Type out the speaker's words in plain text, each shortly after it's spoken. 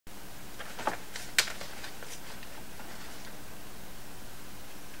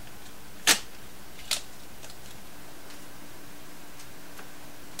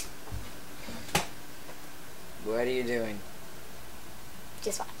you doing?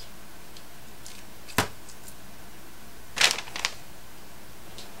 Just watch.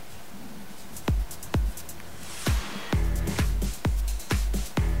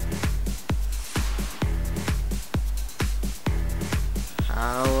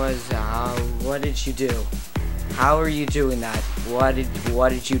 What did you do? How are you doing that? What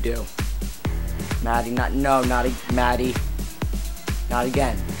did you do? Maddie, Maddie. Not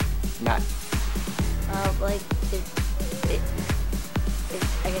again. Like,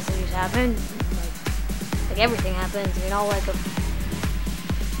 I guess it just happened. Like everything happens, you know, like a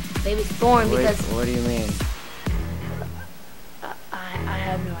baby's born because... What do you mean? I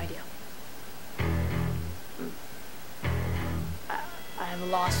have no idea. I have a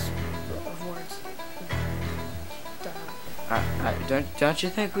loss of words. Don't you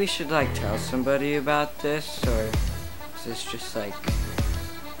think we should, like, tell somebody about this, or is this just, like,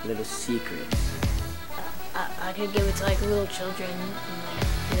 little secrets? I could give it to, like, little children and,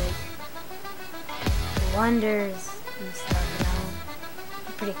 like, wonders and stuff, you know?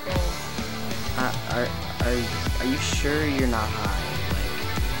 Pretty cool. Are you sure you're not high? Like,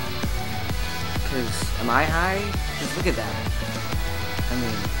 'cause am I high? Just look at that. I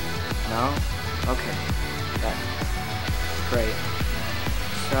mean, no? Okay. Great.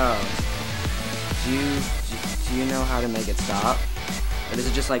 So, do you know how to make it stop? Or does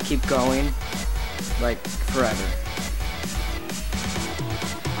it just, like, keep going, like, forever?